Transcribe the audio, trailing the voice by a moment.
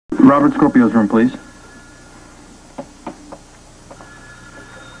Robert Scorpio's room, please.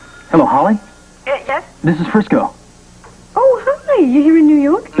 Hello, Holly? Yes? This is Frisco. Oh, hi. You here in New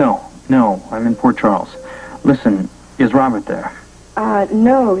York? No, I'm in Port Charles. Listen, is Robert there?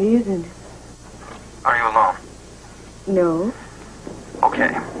 No, he isn't. Are you alone? No.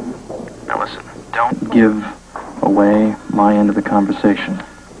 Okay. Now listen, don't give away my end of the conversation.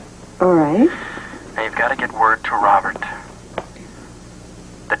 All right. Now you've got to get word to Robert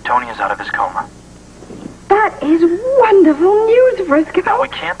that Tony is out of his coma. That is wonderful news, Frisco. Now we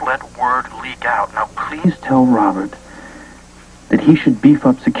can't let word leak out. Now please tell Robert that he should beef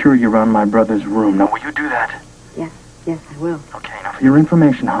up security around my brother's room. Now will you do that? Yes, I will. Okay, now for your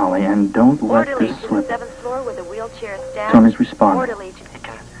information, Holly, and don't let this slip. To the 7th floor with a wheelchair stand. Tony's responding. Orderly. He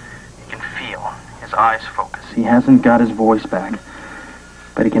can feel his eyes focus. He hasn't got his voice back,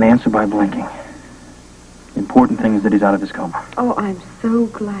 but he can answer by blinking. The important thing is that he's out of his coma. Oh, I'm so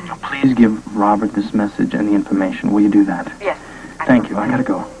glad. Now, please give Robert this message and the information. Will you do that? Yes. Thank you. I gotta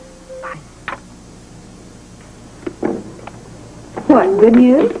go. Bye. What, good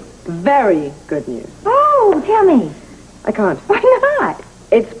news? Very good news. Oh, tell me. I can't. Why not?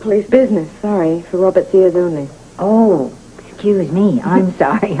 It's police business. Sorry, for Robert's ears only. Oh, excuse me. I'm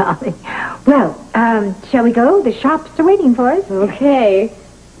sorry, Holly. Well, shall we go? The shops are waiting for us. Okay.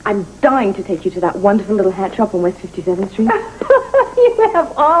 I'm dying to take you to that wonderful little hat shop on West 57th Street. You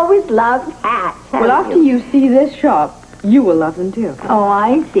have always loved hats, Well, after you see this shop, you will love them too. Oh,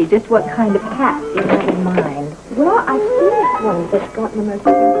 I see. Just what kind of hats you have in mind. Well, I've seen this one that's got the most...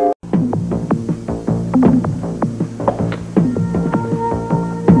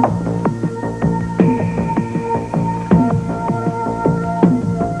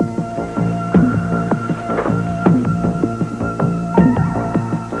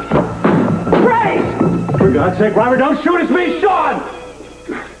 For God's sake, Robert, don't shoot! It's me, Sean!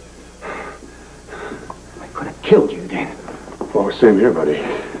 I could have killed you then. Oh, same here, buddy. It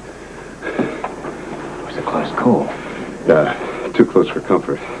was a close call. Yeah, too close for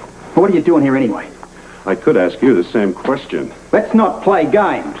comfort. What are you doing here anyway? I could ask you the same question. Let's not play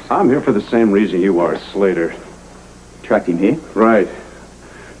games. I'm here for the same reason you are, Slater. Tracked him here. Right.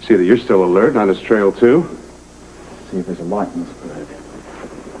 See that you're still alert on his trail, too? See if there's a light in this bird.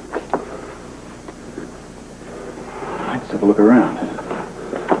 Let's have a look around.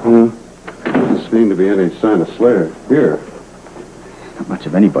 Doesn't seem to be any sign of Slater here. Not much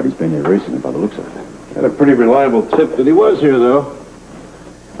of anybody's been here recently by the looks of it. Had a pretty reliable tip that he was here, though.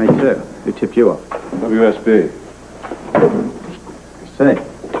 Me too. Who tipped you off? WSB. I see.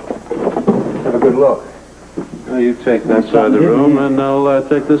 Have a good look. Now, you take that side of the room, and I'll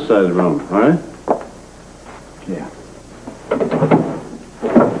take this side of the room, all right? Yeah.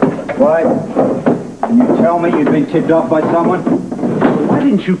 Why? Can you tell me you'd been tipped off by someone? Why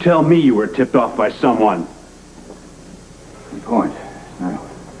didn't you tell me you were tipped off by someone? Good point. No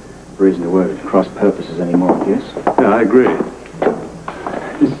reason to work at cross purposes anymore, I guess. Yeah, I agree.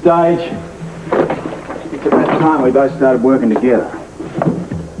 At this stage, it's about time we both started working together.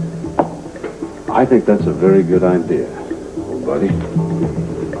 I think that's a very good idea, old buddy.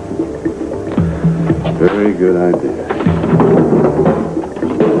 Very good idea.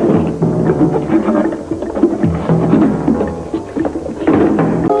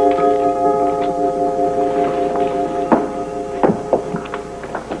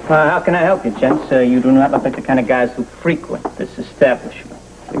 How can I help you, gents? You do not look like the kind of guys who frequent this establishment.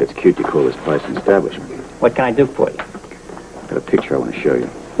 I think it's cute to call this place an establishment. What can I do for you? I've got a picture I want to show you.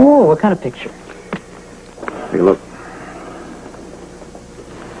 Oh, what kind of picture? Take a look.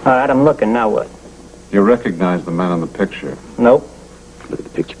 All right, I'm looking. Now what? You recognize the man in the picture? Nope. Look at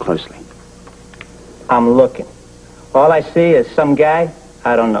the picture closely. I'm looking. All I see is some guy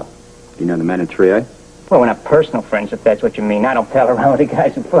I don't know. You know the man in 3A? Well, we're not personal friends, if that's what you mean. I don't pal around with the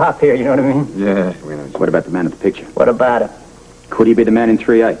guys who flop here, you know what I mean? Yeah, we know. What about the man in the picture? What about him? Could he be the man in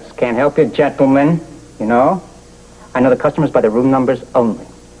 3A? Can't help you, gentlemen. You know? I know the customers by the room numbers only.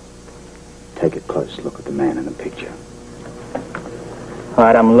 Take a close look at the man in the picture. All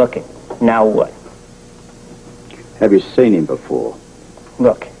right, I'm looking. Now what? Have you seen him before?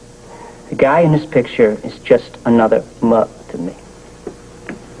 Look, the guy in this picture is just another mug to me.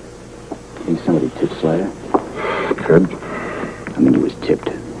 Think somebody tipped Slater? Could. I mean, he was tipped.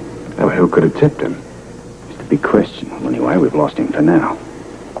 Well, who could have tipped him? It's the big question. Well, anyway, we've lost him for now.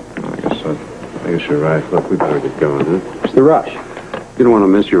 I guess you're right. Look, we better get going, huh? What's the rush? You don't want to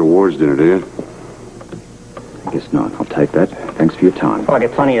miss your awards dinner, do you? I guess not. I'll take that. Thanks for your time. Oh, I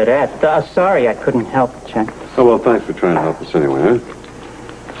get plenty of that. Sorry I couldn't help, Chen. Oh, well, thanks for trying to help us anyway, huh?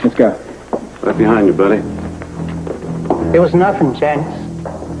 Let's go. Right behind you, buddy. It was nothing, gents.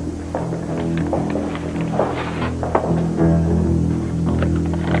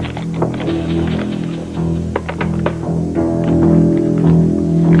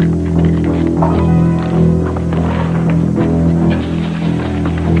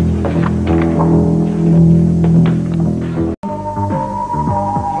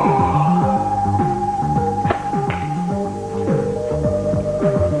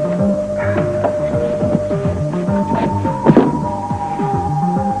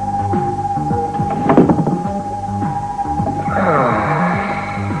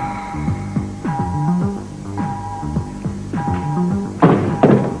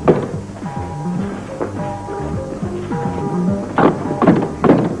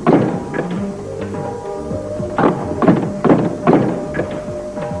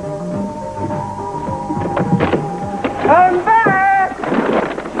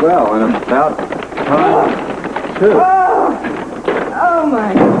 about time, too. Oh,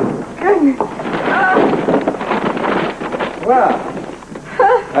 my goodness. Well,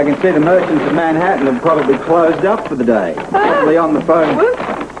 I can see the merchants of Manhattan have probably closed up for the day. Probably on the phone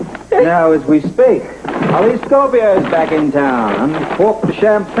now as we speak. Holly Scorpio's back in town. Uncork the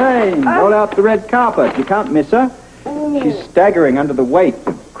champagne. Roll out the red carpet. You can't miss her. She's staggering under the weight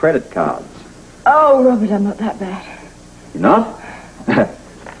of credit cards. Oh, Robert, I'm not that bad. You're not?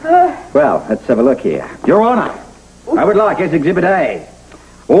 Well, let's have a look here. Your Honor, I would like as Exhibit A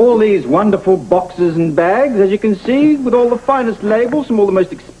all these wonderful boxes and bags, as you can see, with all the finest labels from all the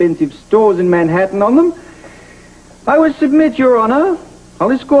most expensive stores in Manhattan on them. I would submit, Your Honor,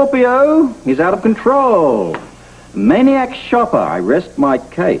 Holly Scorpio is out of control. Maniac shopper. I rest my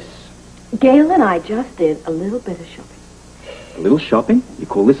case. Gail and I just did a little bit of shopping. A little shopping? You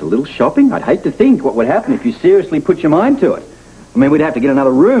call this a little shopping? I'd hate to think what would happen if you seriously put your mind to it. I mean, we'd have to get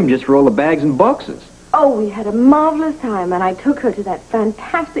another room just for all the bags and boxes. Oh, we had a marvelous time, and I took her to that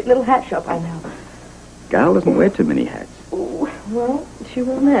fantastic little hat shop I know. Gail doesn't wear too many hats. Ooh, well, she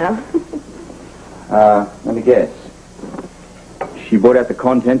will now. Let me guess. She bought out the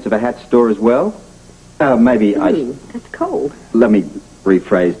contents of a hat store as well? That's cold. Let me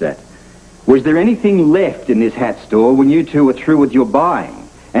rephrase that. Was there anything left in this hat store when you two were through with your buying?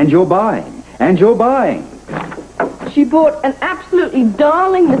 And your buying? And your buying? She bought an absolutely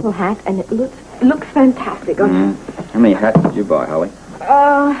darling little hat, and it looks fantastic on her. How many hats did you buy, Holly?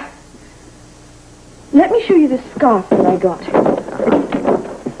 Let me show you the scarf that I got.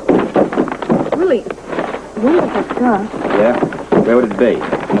 Really wonderful scarf. Yeah? Where would it be?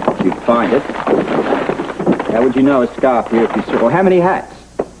 If you'd find it. How would you know a scarf here if you saw... Well, how many hats?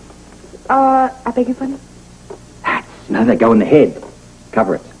 I beg your pardon? Hats. No, they go in the head.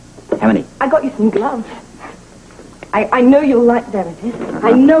 Cover it. How many? I got you some gloves. I know you'll like them.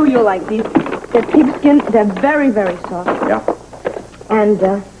 I know you'll like these. They're pigskin. They're very, very soft. Yeah. And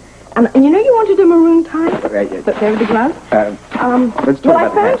you know you wanted a maroon tie? Yeah. But there are the gloves. Let's talk well,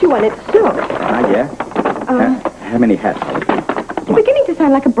 about I found you one. It's silk. Yeah. How many hats, Holly? You're beginning to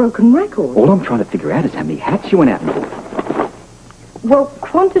sound like a broken record. All I'm trying to figure out is how many hats you went out and bought. Well,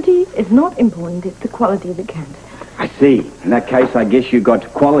 quantity is not important. It's the quality that counts. I see. In that case, I guess you got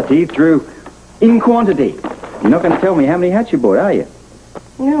quality through in quantity. You're not going to tell me how many hats you bought, are you?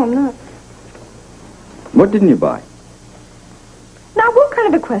 No, I'm not. What didn't you buy? Now, what kind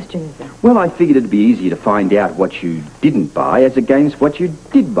of a question is that? Well, I figured it'd be easier to find out what you didn't buy as against what you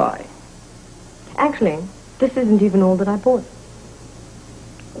did buy. Actually, this isn't even all that I bought.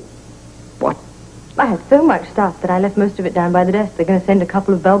 What? I had so much stuff that I left most of it down by the desk. They're going to send a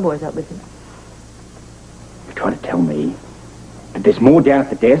couple of bellboys up with it. You're trying to tell me that there's more down at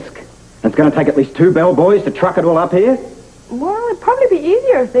the desk? And it's going to take at least 2 bellboys to truck it all up here? Well, it'd probably be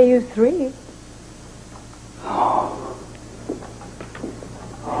easier if they used 3.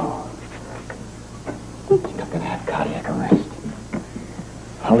 You're not going to have cardiac arrest.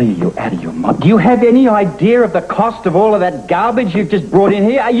 Holly, you're out of your mind. Do you have any idea of the cost of all of that garbage you've just brought in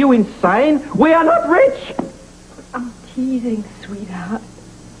here? Are you insane? We are not rich! I'm teasing, sweetheart.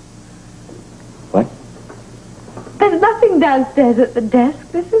 What? There's nothing downstairs at the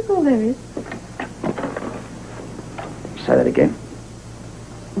desk. This is all there is. Say that again.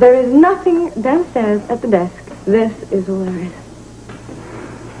 There is nothing downstairs at the desk. This is all there is.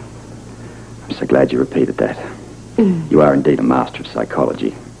 I'm so glad you repeated that. You are indeed a master of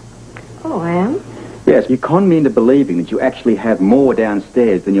psychology. Oh, I am? Yes, you con me into believing that you actually have more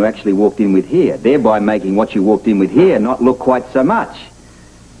downstairs than you actually walked in with here, thereby making what you walked in with here not look quite so much.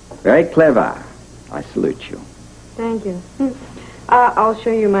 Very clever. I salute you. Thank you. I'll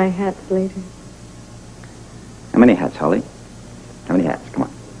show you my hats later. How many hats, Holly? How many hats? Come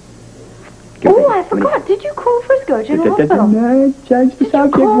on. Oh, I forgot. Did you call Frisco General Hospital? No, change the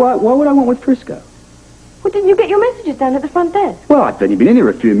subject. Why would I want with Frisco? Well, didn't you get your messages down at the front desk? Well, I've only been in here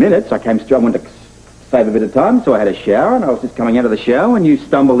a few minutes. I wanted to save a bit of time, so I had a shower, and I was just coming out of the shower, and you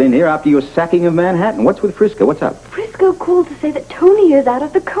stumbled in here after your sacking of Manhattan. What's with Frisco? What's up? Frisco called to say that Tony is out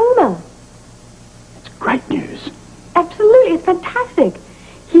of the coma. It's great news. Absolutely, it's fantastic.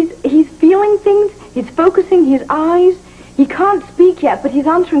 He's feeling things, he's focusing his eyes. He can't speak yet, but he's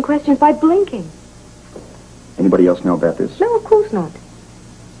answering questions by blinking. Anybody else know about this? No, of course not.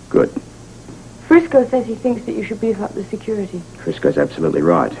 Good. Frisco says he thinks that you should beef up the security. Frisco's absolutely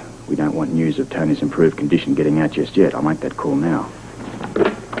right. We don't want news of Tony's improved condition getting out just yet. I'll make that call now.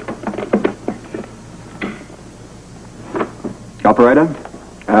 Operator,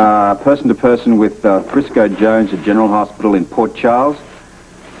 person to person with Frisco Jones at General Hospital in Port Charles.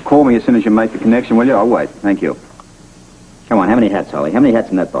 Call me as soon as you make the connection, will you? I'll wait. Thank you. Come on, how many hats, Holly? How many hats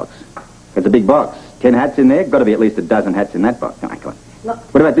in that box? It's a big box. 10 hats in there. Got to be at least a dozen hats in that box. Come on, come on. Look.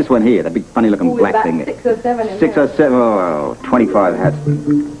 What about this one here? That big funny-looking black about thing. 6 or 7 in 6 there. or 7. Oh, 25 hats.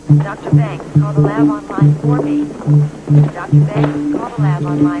 Dr. Banks, call the lab on line 4B. Dr. Banks, call the lab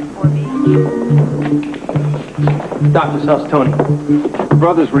on line 4B. Doctor, how's Tony? Your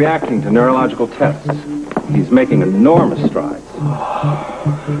brother's reacting to neurological tests. He's making enormous strides.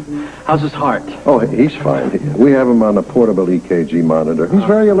 How's his heart? Oh, he's fine. We have him on a portable EKG monitor. He's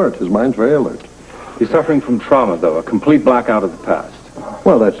very alert. His mind's very alert. He's suffering from trauma, though, a complete blackout of the past.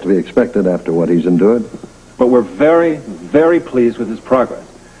 Well, that's to be expected after what he's endured. But we're very, very pleased with his progress.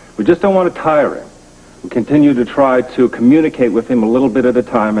 We just don't want to tire him. We continue to try to communicate with him a little bit at a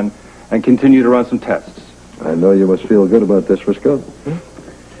time and continue to run some tests. I know you must feel good about this, Frisco.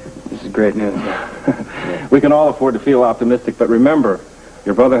 This is great news. We can all afford to feel optimistic, but remember,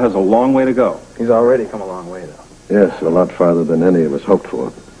 your brother has a long way to go. He's already come a long way, though. Yes, a lot farther than any of us hoped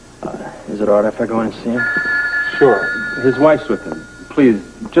for. Is it all right if I go in and see him? Sure. His wife's with him. Please,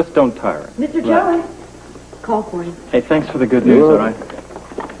 just don't tire him. Mr. Joey. Call for him. Hey, thanks for the good news, all right?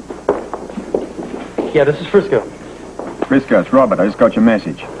 Yeah, this is Frisco. Frisco, it's Robert. I just got your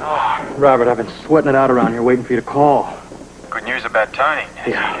message. Oh, Robert, I've been sweating it out around here waiting for you to call. Good news about Tony.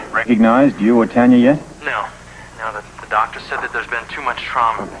 Yeah. Recognized you or Tanya yet? No. No, the doctor said that there's been too much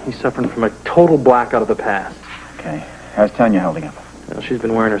trauma. He's suffering from a total blackout of the past. Okay. How's Tanya holding up? Well, she's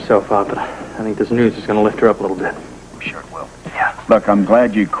been wearing herself out, but I think this news is going to lift her up a little bit. I'm sure it will. Yeah. Look, I'm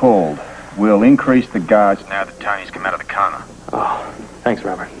glad you called. We'll increase the guards. Now that Tony's come out of the coma. Oh, thanks,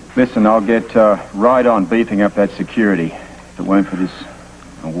 Robert. Listen, I'll get right on beefing up that security. If it weren't for this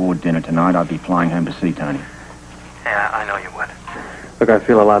award dinner tonight, I'd be flying home to see Tony. Yeah, I know you would. Look, I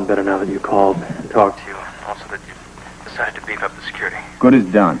feel a lot better now that you called and talked to you. Also that you decided to beef up the security. Good as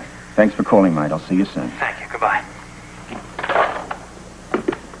done. Thanks for calling, mate. I'll see you soon. Thank you. Goodbye.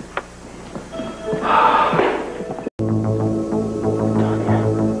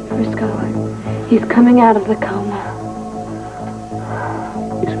 Frisco. He's coming out of the coma.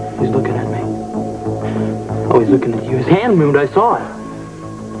 He's looking at me. Oh, he's looking at you. His hand moved. I saw it.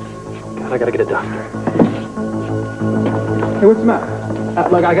 God, I gotta get a doctor. Hey, what's the matter?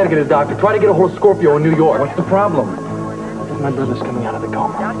 Look, I gotta get a doctor. Try to get a hold of Scorpio in New York. What's the problem? I think my brother's coming out of the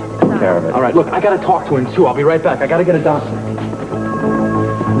coma. Take care of it. All right, look, I gotta talk to him, too. I'll be right back. I gotta get a doctor.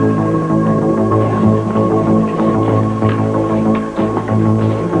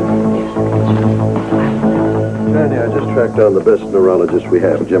 Tanya, I just tracked down the best neurologist we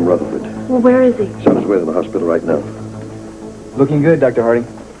have, Jim Rutherford. Well, where is he? He's on his way to the hospital right now. Looking good, Dr. Harding.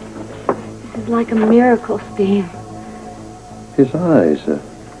 This is like a miracle, Steve. His eyes,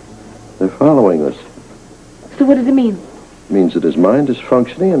 they're following us. So what does it mean? It means that his mind is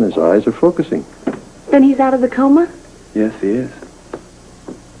functioning and his eyes are focusing. Then he's out of the coma? Yes, he is.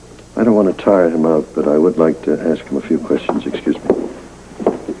 I don't want to tire him out, but I would like to ask him a few questions. Excuse me.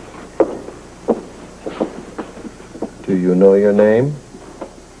 Do you know your name?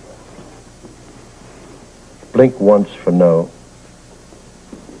 Blink once for no.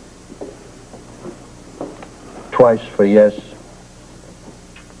 Twice for yes.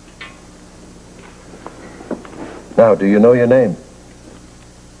 Now, do you know your name?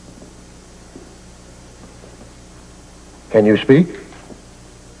 Can you speak?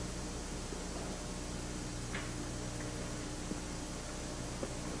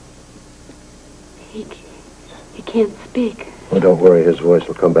 He can't speak. Well, don't worry, his voice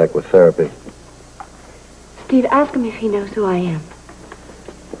will come back with therapy. Steve, ask him if he knows who I am.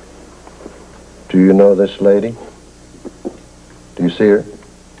 Do you know this lady? Do you see her?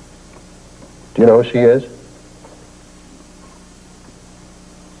 Do you know who she is?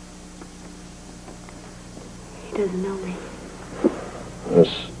 He doesn't know me.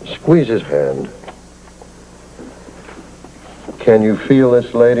 Squeeze his hand. Can you feel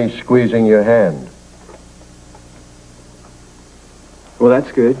this lady squeezing your hand? Well,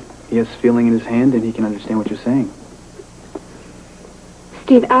 that's good. He has feeling in his hand and he can understand what you're saying.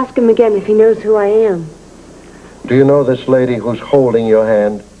 Steve, ask him again if he knows who I am. Do you know this lady who's holding your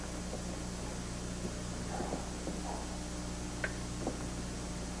hand?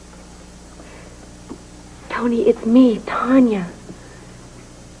 Tony, it's me, Tanya.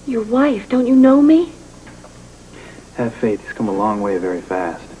 Your wife. Don't you know me? Have faith. He's come a long way very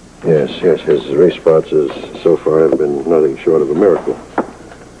fast. Yes, his responses so far have been nothing short of a miracle.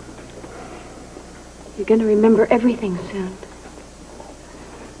 You're going to remember everything soon.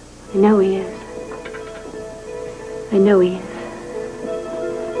 I know he is. I know he is.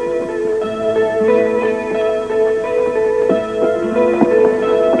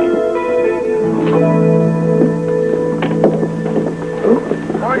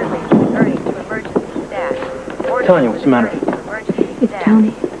 Orderly, hurry. Tanya, what's the matter? It's Tony.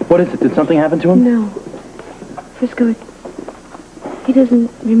 What is it? Did something happen to him? No. Frisco, he doesn't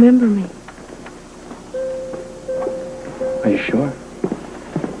remember me. Are you sure?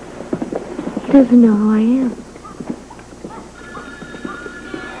 He doesn't know who I am.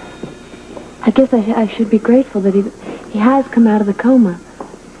 I guess I should be grateful that he has come out of the coma.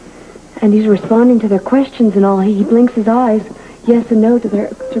 And he's responding to their questions and all. He blinks his eyes, yes and no to their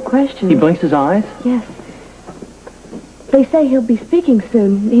questions. He blinks his eyes? Yes. They say he'll be speaking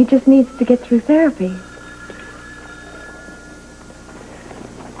soon. He just needs to get through therapy.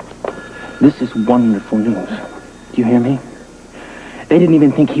 This is wonderful news. Do you hear me? They didn't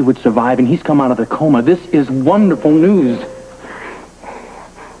even think he would survive, and he's come out of the coma. This is wonderful news.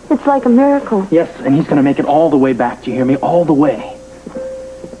 It's like a miracle. Yes, and he's going to make it all the way back. Do you hear me? All the way.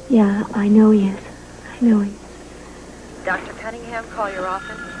 Yeah, I know he is. I know he is. Dr. Cunningham, call your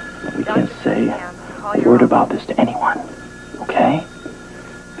office. We can't say a word about this to anyone, okay?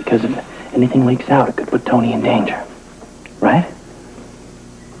 Because if anything leaks out, it could put Tony in danger. Right?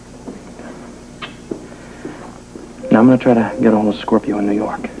 Now I'm going to try to get a hold of Scorpio in New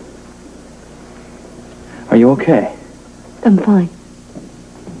York. Are you okay? I'm fine.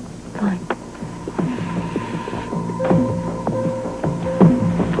 Fine.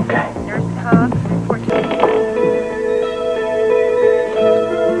 Okay. Nurse Cobb, report to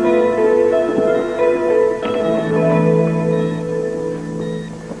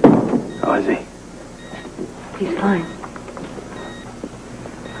How is he? He's fine.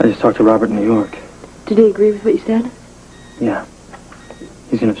 I just talked to Robert in New York. Did he agree with what you said? Yeah.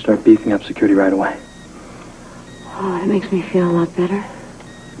 He's going to start beefing up security right away. Oh, it makes me feel a lot better.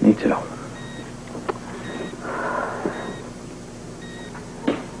 Me too.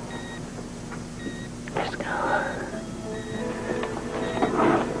 Let's go.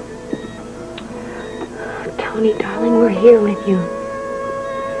 Tony, darling, we're here with you.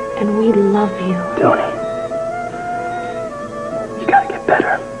 And we love you. Tony, you gotta get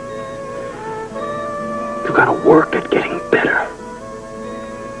better. You gotta work at getting better.